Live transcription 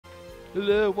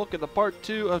Hello, welcome to part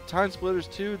 2 of TimeSplitters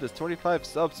 2, this 25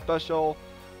 sub special.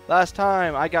 Last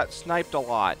time I got sniped a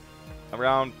lot,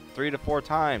 around 3 to 4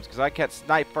 times, because I can't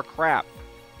snipe for crap.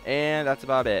 And that's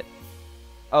about it.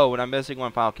 Oh, and I'm missing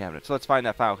one file cabinet, so let's find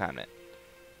that file cabinet.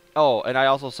 Oh, and I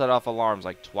also set off alarms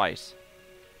like twice.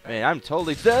 Man, I'm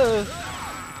totally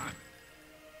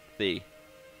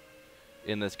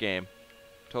in this game.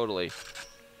 Totally.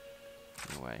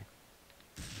 Anyway.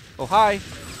 Oh, hi!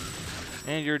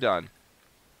 And you're done.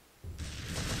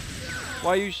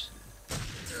 Why you it's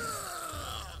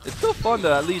still fun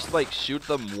to at least like shoot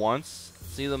them once,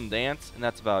 see them dance, and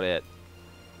that's about it.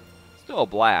 Still a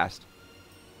blast.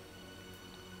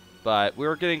 But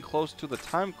we're getting close to the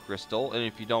time crystal, and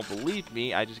if you don't believe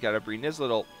me, I just gotta bring this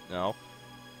little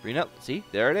bring up. See,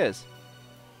 there it is.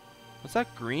 What's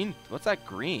that green? What's that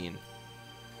green?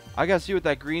 I gotta see what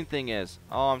that green thing is.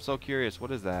 Oh, I'm so curious.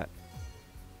 What is that?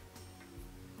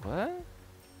 What?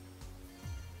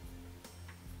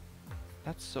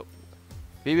 That's so...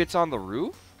 Maybe it's on the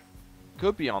roof?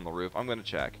 Could be on the roof. I'm gonna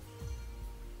check.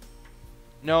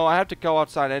 No, I have to go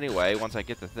outside anyway once I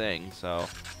get the thing, so...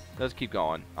 Let's keep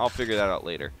going. I'll figure that out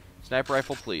later. Sniper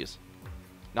rifle, please.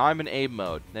 Now I'm in aim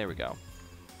mode. There we go.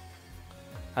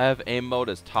 I have aim mode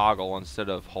as toggle instead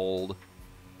of hold.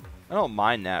 I don't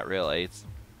mind that, really. It's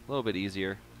a little bit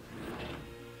easier.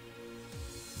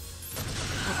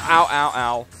 Ow, ow,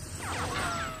 ow.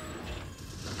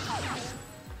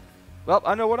 Well,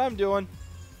 I know what I'm doing.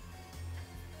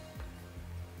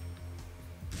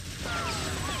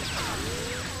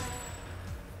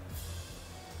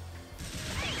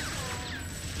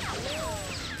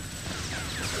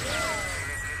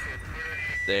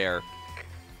 There.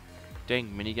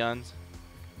 Dang miniguns.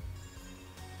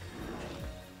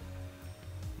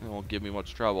 It won't give me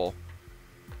much trouble.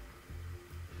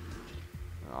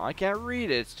 Oh, I can't read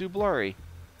it. It's too blurry.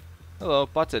 Hello,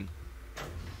 button.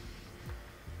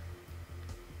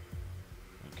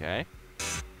 Okay.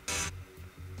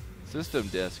 System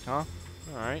disk, huh?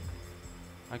 Alright.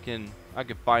 I can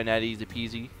find that easy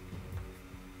peasy.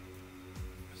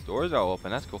 Doors are open,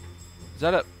 that's cool. Is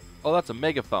that a... Oh, that's a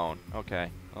megaphone.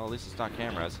 Okay. Well, at least it's not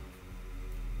cameras.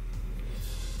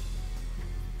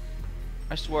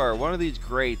 I swear, one of these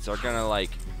grates are gonna, like,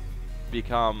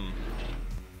 become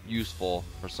useful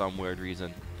for some weird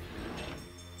reason.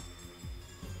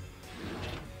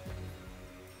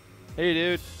 Hey,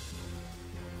 dude.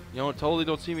 You know, totally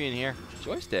don't see me in here.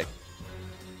 Joystick.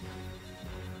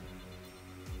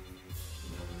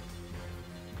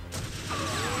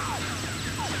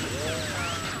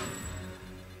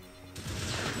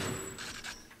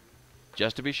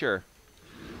 Just to be sure.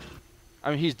 I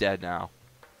mean, he's dead now.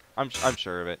 I'm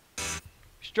sure of it.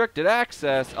 Restricted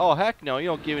access? Oh, heck no. You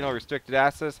don't give me no restricted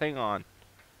access. Hang on.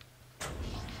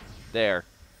 There.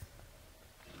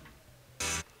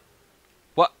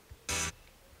 What?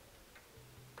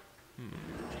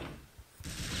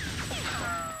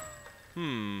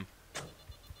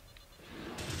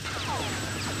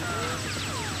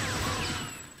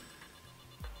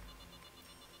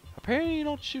 Apparently you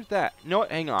don't shoot that. You know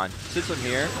what? Hang on. Since I'm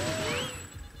here.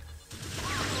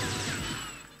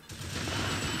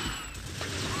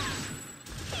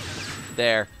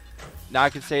 There. Now I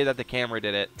can say that the camera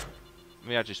did it. Let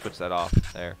me actually switch that off.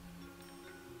 There.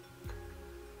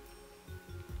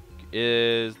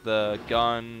 Is the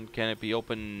gun... Can it be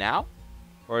open now?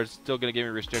 Or is it still going to give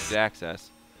me restricted access?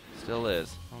 Still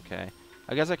is. Okay.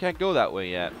 I guess I can't go that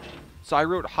way yet. So I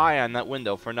wrote hi on that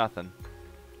window for nothing.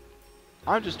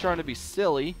 I'm just trying to be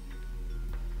silly.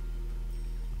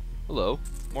 Hello.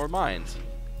 More mines.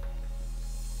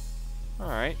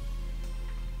 Alright.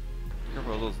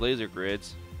 Careful of those laser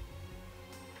grids.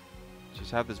 Just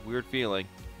have this weird feeling.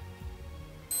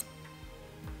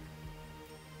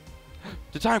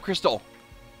 The time crystal!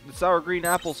 The sour green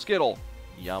apple skittle.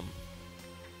 Yum.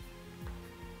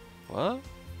 What?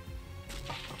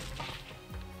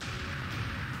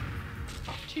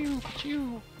 Achoo,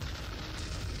 achoo.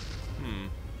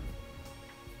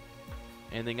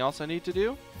 Anything else I need to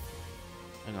do?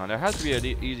 Hang on, there has to be an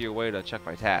easier way to check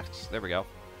my tasks. There we go.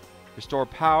 Restore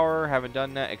power, haven't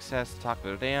done that. Access, talk to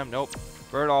the dam, nope.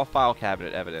 Burn all file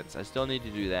cabinet evidence. I still need to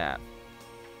do that.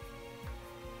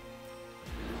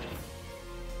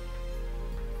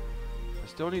 I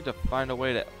still need to find a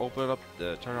way to open up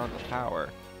the, turn on the power.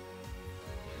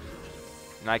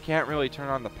 And I can't really turn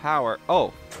on the power.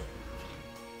 Oh!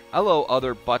 Hello,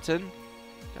 other button.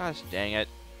 Gosh dang it.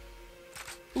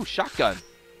 Ooh, shotgun.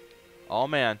 Oh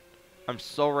man, I'm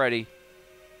so ready.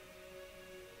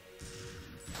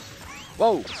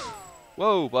 Whoa.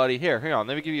 Whoa, buddy. Here, hang on.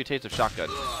 Let me give you a taste of shotgun.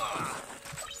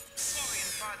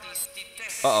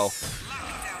 Uh-oh.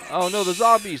 Oh no, the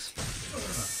zombies!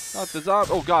 Not the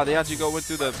zombies. Oh god, they actually go in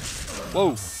through the...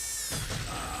 Whoa.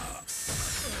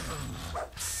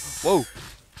 Whoa.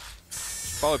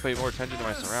 Should probably pay more attention to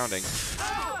my surroundings.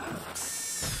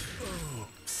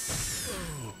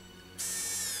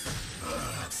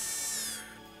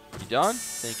 You done?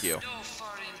 Thank you. No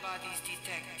foreign bodies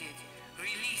detected.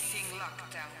 Releasing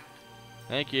lockdown.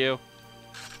 Thank you.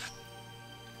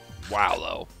 Wow,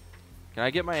 though. Can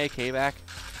I get my AK back?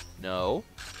 No.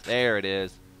 There it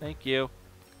is. Thank you.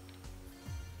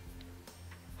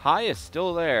 High is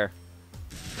still there.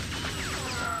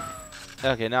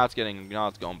 Okay, now it's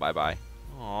going bye-bye.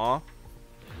 Aw.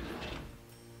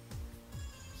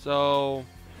 So...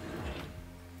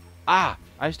 I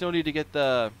still need to get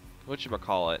the...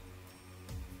 Whatchamacallit?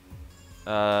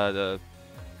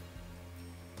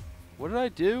 What did I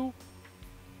do?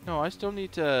 No, I still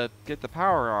need to get the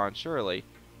power on, surely.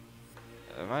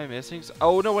 Am I missing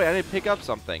oh, no, wait, I didn't pick up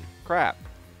something. Crap.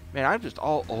 Man, I'm just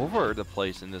all over the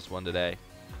place in this one today.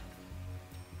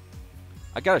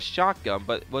 I got a shotgun,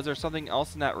 but was there something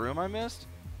else in that room I missed?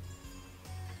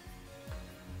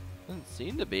 Doesn't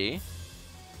seem to be.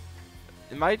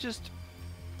 Am I just...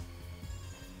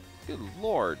 Good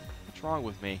lord. What's wrong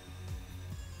with me?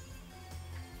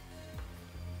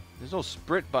 There's no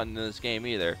sprint button in this game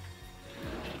either.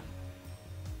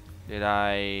 Did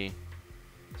I...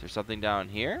 Is there something down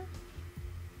here?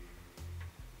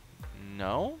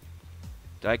 No?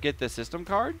 Did I get the system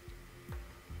card?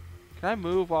 Can I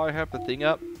move while I have the thing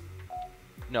up?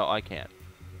 No, I can't.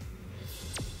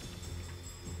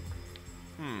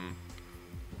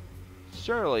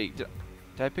 Surely, did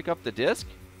I pick up the disc?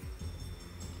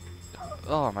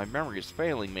 Oh, my memory is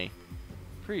failing me.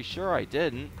 Pretty sure I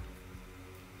didn't.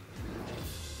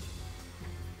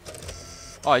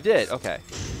 Oh, I did? Okay.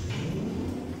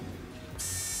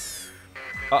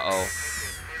 Uh-oh.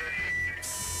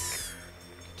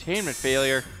 Containment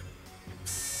failure.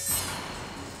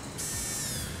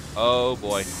 Oh,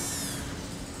 boy.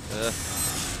 Ugh.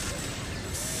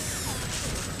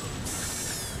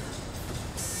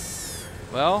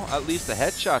 Well, at least the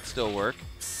headshots still work.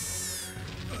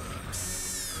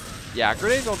 Yeah,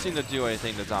 grenades don't seem to do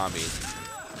anything to zombies.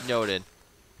 Noted.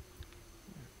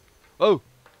 Oh!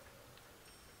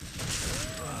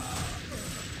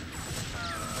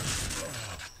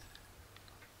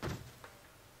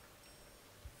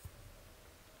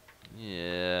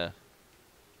 Yeah.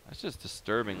 That's just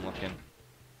disturbing looking. Is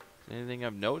there anything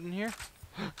of note in here?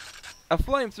 A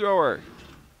flamethrower!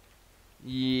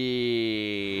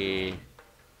 Yeah.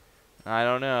 I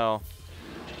don't know.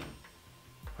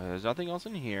 There's nothing else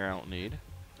in here I don't need.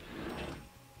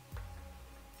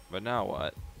 But now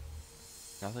what?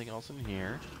 Nothing else in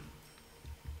here.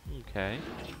 Okay.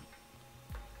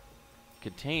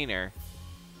 Container.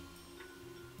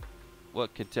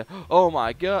 What container? Oh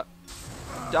my god!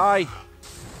 Die!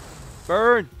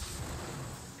 Burn!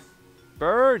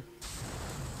 Burn!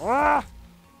 Ah!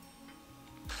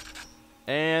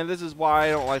 And this is why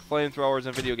I don't like flamethrowers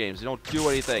in video games. They don't do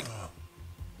anything.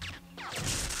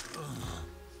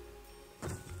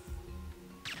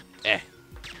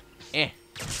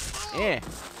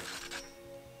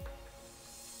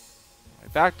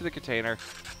 Right, back to the container.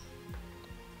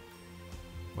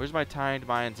 Where's my timed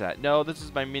mines at? No, this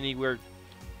is my mini weird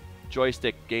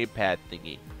joystick gamepad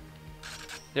thingy.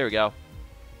 There we go.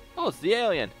 Oh, it's the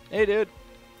alien. Hey, dude.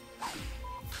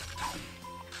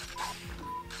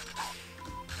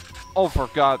 Oh, for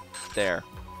God. There.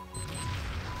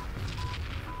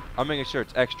 I'm making sure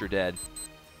it's extra dead.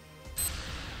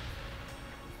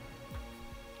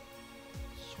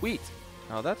 Sweet.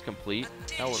 Oh, that's complete.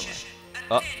 Now what do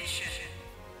I...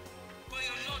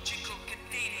 Biological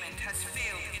containment has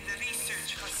failed in the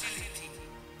research facility.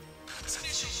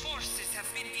 Special forces have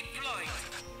been deployed.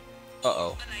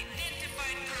 Uh-oh.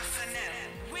 Unidentified personnel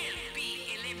will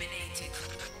be eliminated.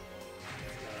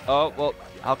 Oh, well,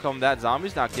 how come that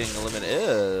zombie's not getting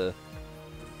eliminated?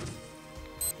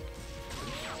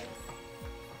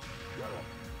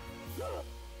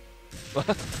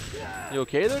 You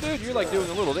okay there, dude? You're like doing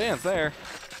a little dance there.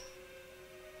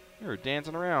 You're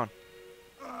dancing around.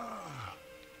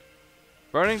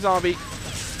 Burning zombie.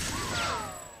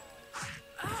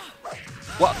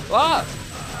 What? Ah!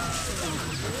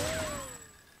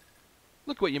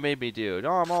 Look what you made me do.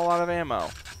 No, I'm all out of ammo.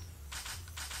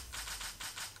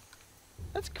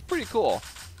 That's pretty cool.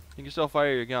 You can still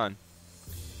fire your gun.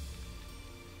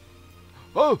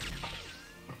 Oh!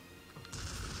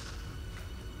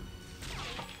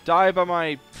 Die by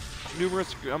my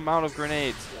numerous amount of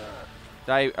grenades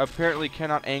that I apparently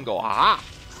cannot angle. Aha!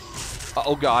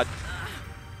 Oh god.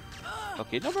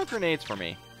 Okay, no more grenades for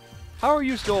me. How are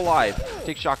you still alive?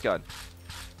 Take shotgun.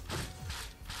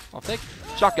 I'll take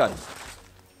shotgun.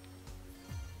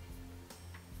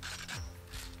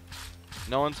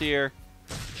 No one's here.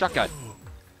 Shotgun.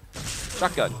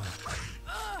 Shotgun.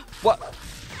 What?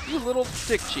 You little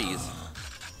stick cheese.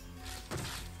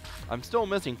 I'm still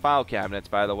missing file cabinets,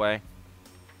 by the way.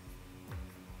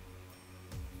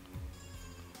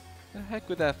 The heck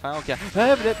with that file cabinet?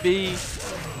 Cabinet be.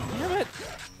 Damn it.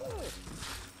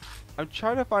 I'm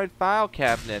trying to find file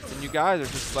cabinets, and you guys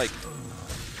are just like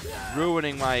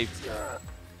ruining my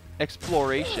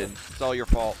exploration. It's all your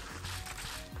fault.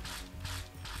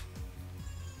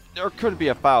 There could be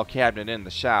a file cabinet in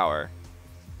the shower.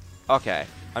 Okay,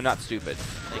 I'm not stupid.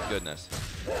 Thank goodness.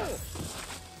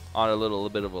 On a little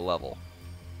bit of a level.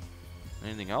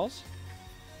 Anything else?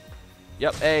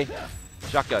 Yep, A.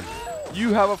 Shotgun.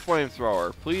 You have a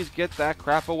flamethrower. Please get that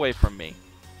crap away from me.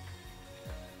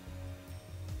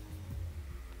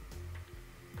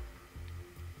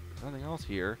 There's nothing else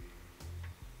here.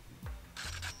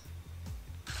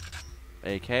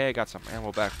 AK, I got some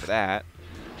ammo back for that.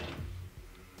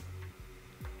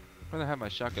 Where the hell have my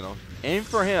shotgun on? Aim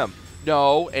for him.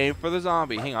 No, aim for the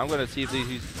zombie. Hang on, I'm gonna see if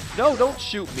he's. No, don't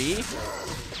shoot me.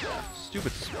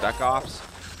 Stupid spec ops.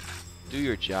 Do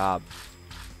your job.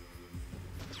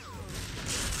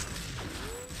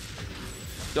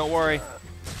 Don't worry.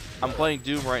 I'm playing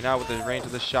Doom right now with the range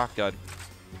of this shotgun.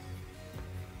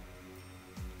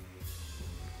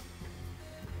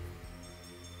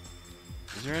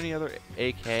 Is there any other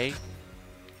AK?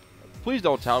 Please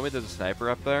don't tell me there's a sniper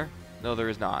up there. No, there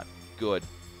is not. Good.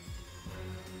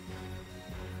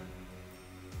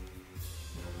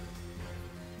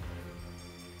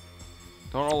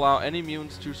 Don't allow any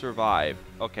mutants to survive.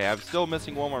 Okay, I'm still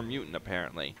missing one more mutant,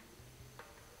 apparently.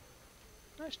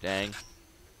 Gosh dang.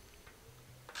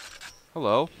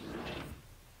 Hello.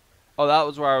 Oh, that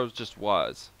was where I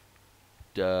was.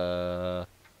 Duh.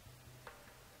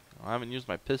 I haven't used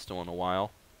my pistol in a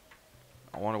while.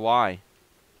 I wonder why.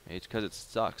 Maybe it's because it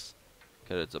sucks.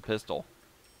 Because it's a pistol.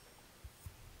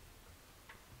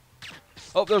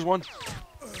 Oh, there's one.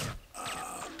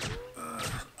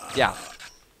 Yeah.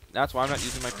 That's why I'm not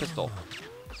using my pistol.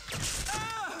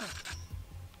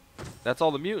 That's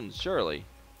all the mutants, surely.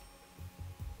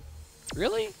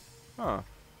 Really? Huh.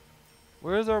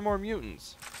 Where is there more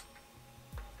mutants?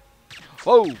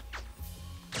 Whoa!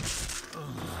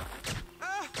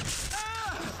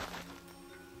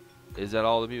 Is that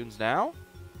all the mutants now?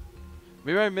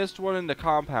 Maybe I missed one in the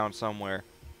compound somewhere.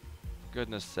 For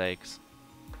goodness sakes.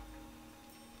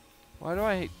 Why do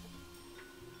I...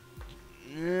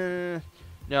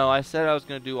 No, I said I was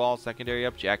going to do all secondary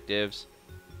objectives.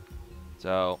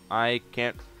 So, I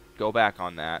can't go back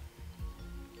on that.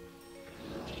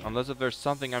 Unless if there's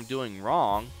something I'm doing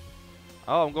wrong.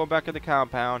 Oh, I'm going back to the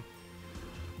compound.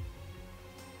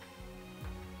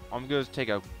 I'm going to take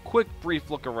a quick, brief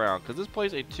look around, because this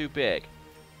place ain't too big.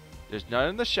 There's none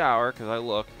in the shower, because I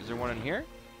looked. Is there one in here?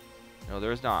 No,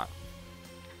 there is not.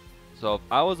 So, if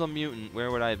I was a mutant, where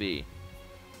would I be?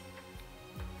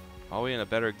 Probably in a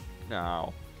better...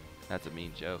 No. That's a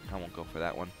mean joke. I won't go for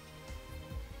that one.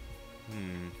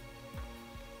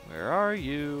 Where are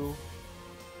you?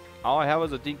 All I have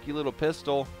is a dinky little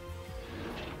pistol.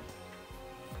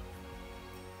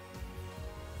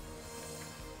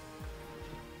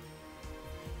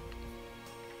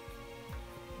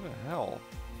 What the hell?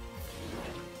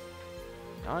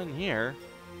 Not in here.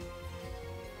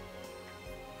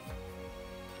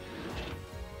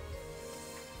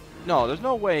 No, there's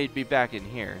no way he'd be back in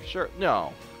here. Sure,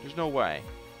 no. There's no way.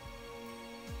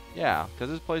 Yeah,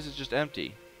 because this place is just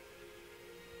empty.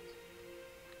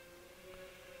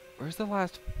 Where's the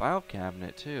last file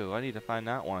cabinet, too? I need to find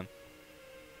that one.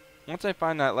 Once I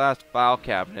find that last file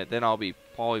cabinet, then I'll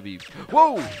probably be...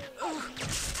 Whoa!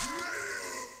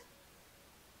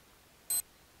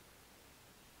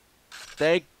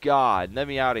 Thank God. Let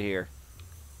me out of here.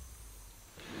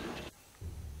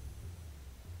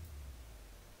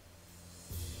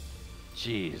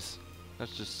 Jeez.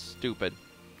 That's just stupid.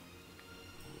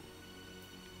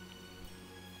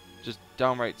 Just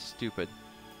downright stupid.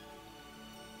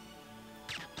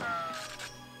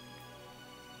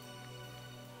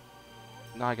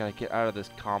 Now I gotta get out of this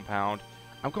compound.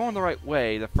 I'm going the right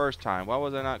way the first time. Why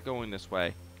was I not going this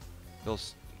way?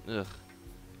 Ugh.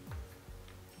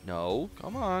 No,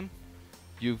 come on.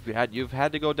 You've had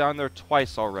to go down there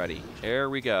twice already. There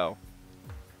we go.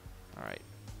 All right.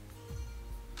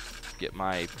 Get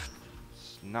my...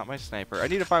 Not my sniper. I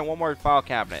need to find one more file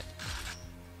cabinet.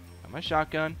 Got my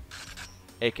shotgun.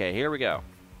 AK, here we go.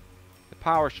 The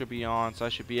power should be on, so I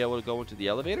should be able to go into the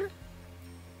elevator?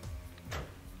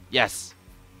 Yes!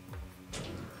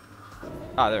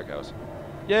 Ah, there it goes.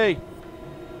 Yay!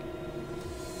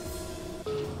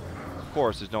 Of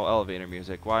course, there's no elevator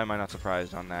music. Why am I not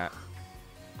surprised on that?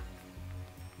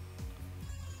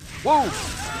 Whoa!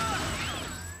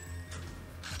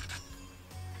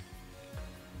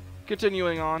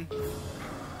 Continuing on.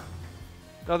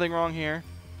 Nothing wrong here.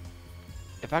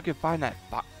 If I could find that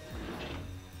well,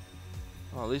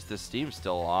 at least the steam's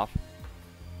still off.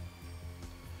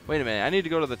 Wait a minute, I need to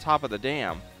go to the top of the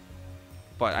dam.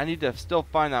 But I need to still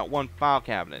find that one file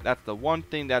cabinet. That's the one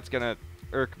thing that's gonna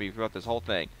irk me throughout this whole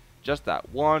thing. Just that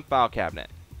one file cabinet.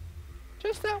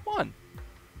 Just that one.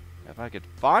 If I could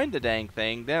find the dang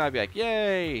thing, then I'd be like,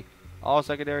 yay! All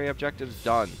secondary objectives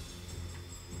done.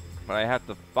 But I have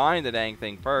to find the dang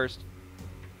thing first.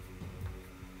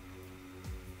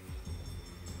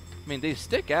 I mean, they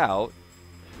stick out.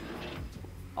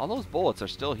 All those bullets are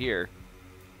still here.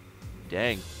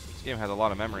 Dang, this game has a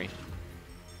lot of memory.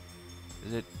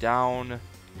 Is it down?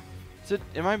 Is it?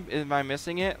 Am I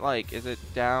missing it? Like, is it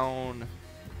down?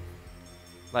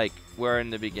 Like, we're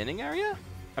in the beginning area?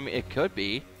 I mean, it could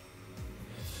be.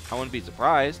 I wouldn't be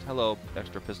surprised. Hello,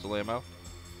 extra pistol ammo.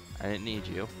 I didn't need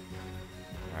you.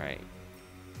 Alright.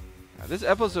 This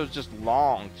episode's just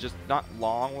long. It's just not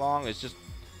long. It's just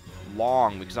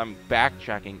long because I'm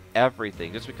backtracking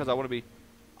everything. Just because I want to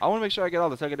make sure I get all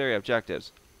the secondary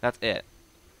objectives. That's it.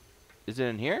 Is it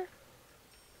in here?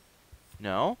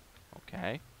 No?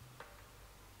 Okay.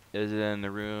 Is it in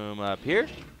the room up here?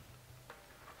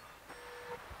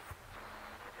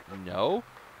 No.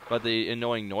 But the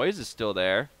annoying noise is still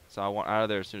there. So I want out of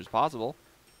there as soon as possible.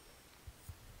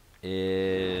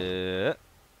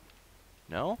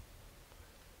 No?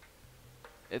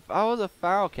 If I was a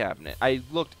file cabinet, I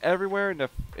looked everywhere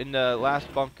in the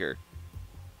last bunker.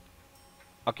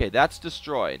 Okay, that's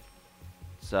destroyed.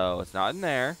 So it's not in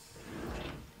there.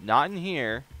 Not in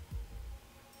here.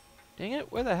 Dang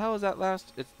it, where the hell is that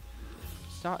last? It's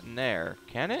not in there.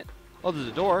 Can it? Oh, there's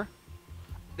a door.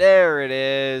 There it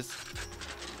is.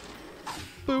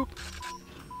 Boop.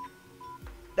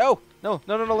 No,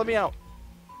 let me out.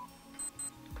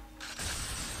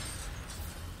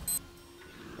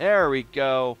 There we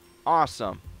go.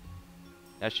 Awesome.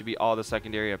 That should be all the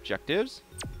secondary objectives.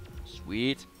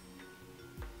 Sweet.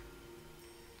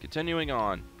 Continuing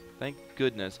on. Thank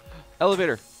goodness.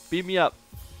 Elevator, beam me up.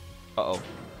 Uh-oh.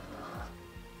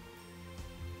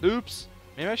 Oops.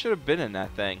 Maybe I should have been in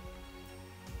that thing.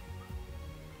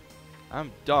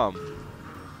 I'm dumb.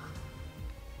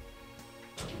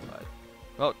 But,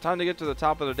 well, time to get to the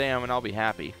top of the dam and I'll be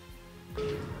happy.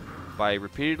 By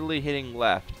repeatedly hitting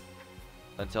left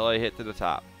until I hit to the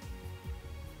top.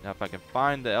 Now if I can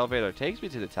find the elevator that takes me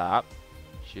to the top,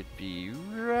 should be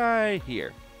right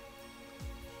here.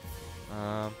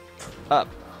 Up.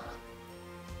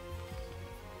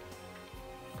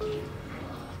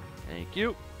 Thank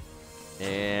you.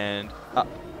 And up.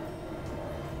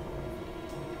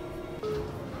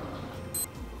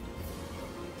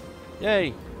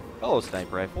 Yay! Hello,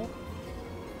 sniper rifle.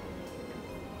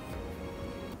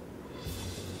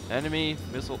 Enemy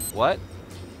missile. What?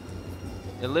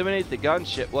 Eliminate the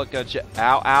gunship. What gunship?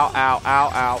 Ow, ow, ow,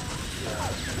 ow, ow.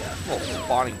 Little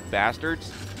spawning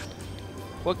bastards.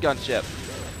 What gunship?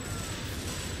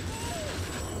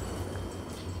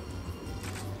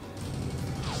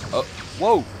 Oh,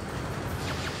 whoa.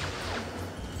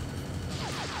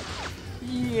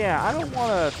 Yeah, I don't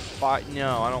want to fight.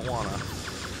 No, I don't want to.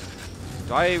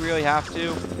 Do I really have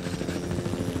to?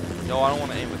 No, I don't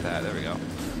want to aim with that. There we go.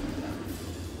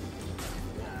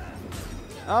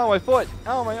 Oh, my foot.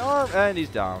 Oh, my arm. And he's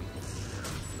down.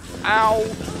 Ow.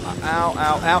 Ow,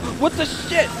 ow, ow. What the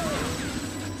shit?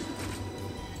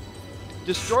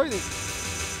 Destroy the...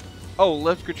 Oh,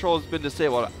 left control has been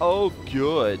disabled. Oh,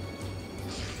 good.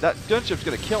 That gunship's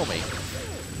going to kill me.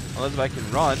 Unless if I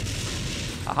can run.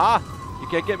 Aha! You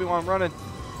can't get me while I'm running.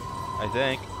 I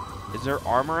think. Is there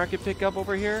armor I can pick up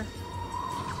over here?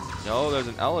 No, there's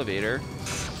an elevator.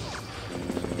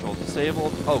 Control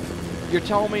disabled. Oh, you're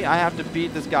telling me I have to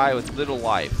beat this guy with little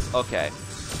life. Okay.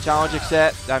 Challenge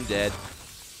accept. I'm dead.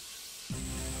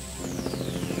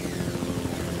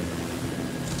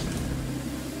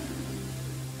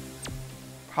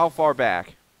 How far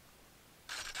back?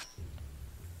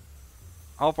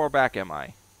 How far back am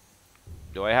I?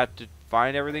 Do I have to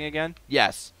find everything again?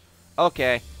 Yes.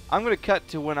 Okay. I'm going to cut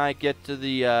to when I get to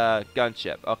the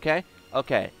gunship. Okay?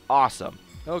 Okay. Awesome.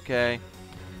 Okay.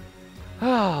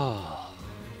 I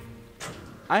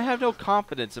have no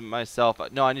confidence in myself.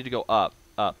 No, I need to go up.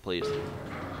 Up, please.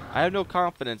 I have no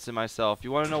confidence in myself.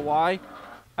 You want to know why?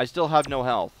 I still have no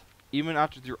health. Even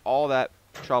after through all that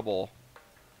trouble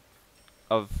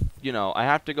of you know, I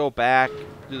have to go back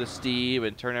to the Steam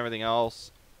and turn everything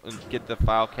else and get the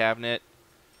file cabinet.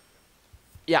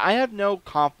 Yeah, I have no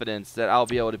confidence that I'll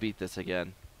be able to beat this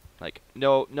again. Like,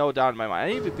 no doubt in my mind. I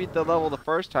didn't even beat the level the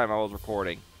first time I was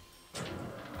recording.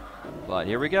 But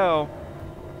here we go.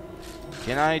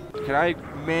 Can I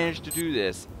manage to do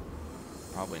this?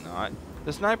 Probably not.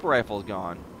 The sniper rifle's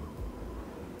gone.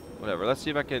 Whatever, let's see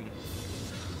if I can...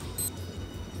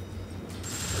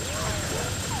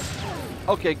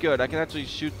 Okay, good. I can actually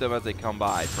shoot them as they come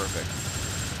by. Perfect.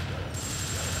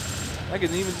 I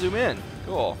can even zoom in.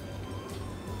 Cool.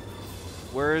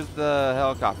 Where's the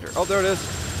helicopter? Oh, there it is.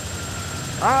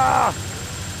 Ah!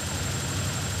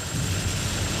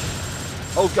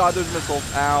 Oh god, there's missiles.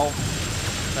 Ow.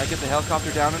 Can I get the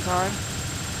helicopter down in time?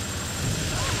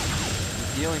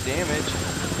 He's dealing damage.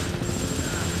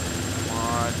 Come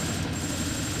on.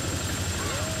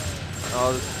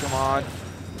 Oh, come on.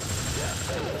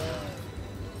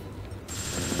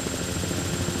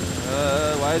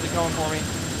 Why is it coming for me?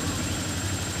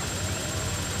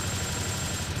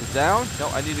 He's down? No,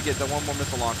 I need to get the one more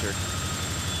missile launcher.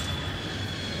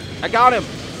 I got him!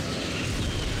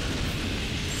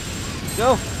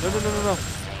 No! No.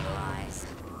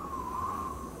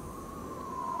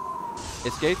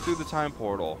 Escape through the time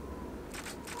portal.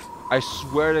 I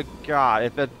swear to God,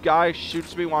 if that guy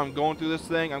shoots me while I'm going through this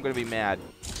thing, I'm gonna be mad.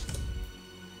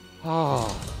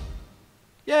 Oh.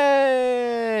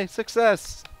 Yay!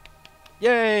 Success!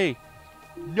 Yay!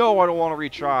 No, I don't want to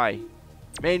retry.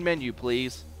 Main menu,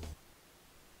 please.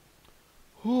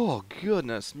 Oh,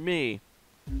 goodness me.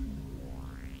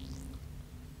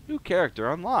 New character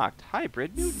unlocked.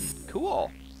 Hybrid mutant.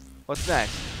 Cool. What's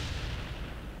next?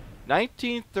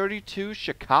 1932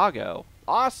 Chicago.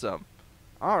 Awesome.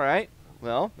 Alright.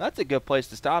 Well, that's a good place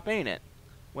to stop, ain't it?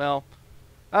 Well,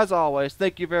 as always,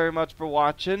 thank you very much for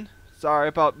watching. Sorry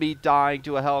about me dying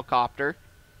to a helicopter.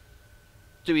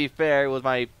 To be fair, it was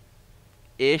my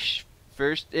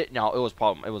first. No, it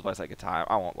was my second time.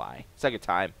 I won't lie. Second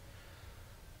time.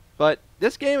 But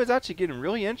this game is actually getting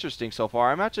really interesting so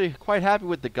far. I'm actually quite happy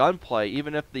with the gunplay,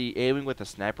 even if the aiming with the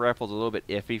sniper rifle is a little bit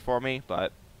iffy for me.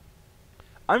 But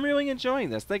I'm really enjoying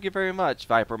this. Thank you very much,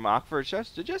 Viper Mock, for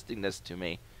suggesting this to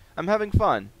me. I'm having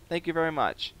fun. Thank you very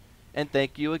much. And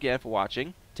thank you again for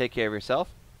watching. Take care of yourself,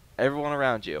 everyone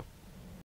around you.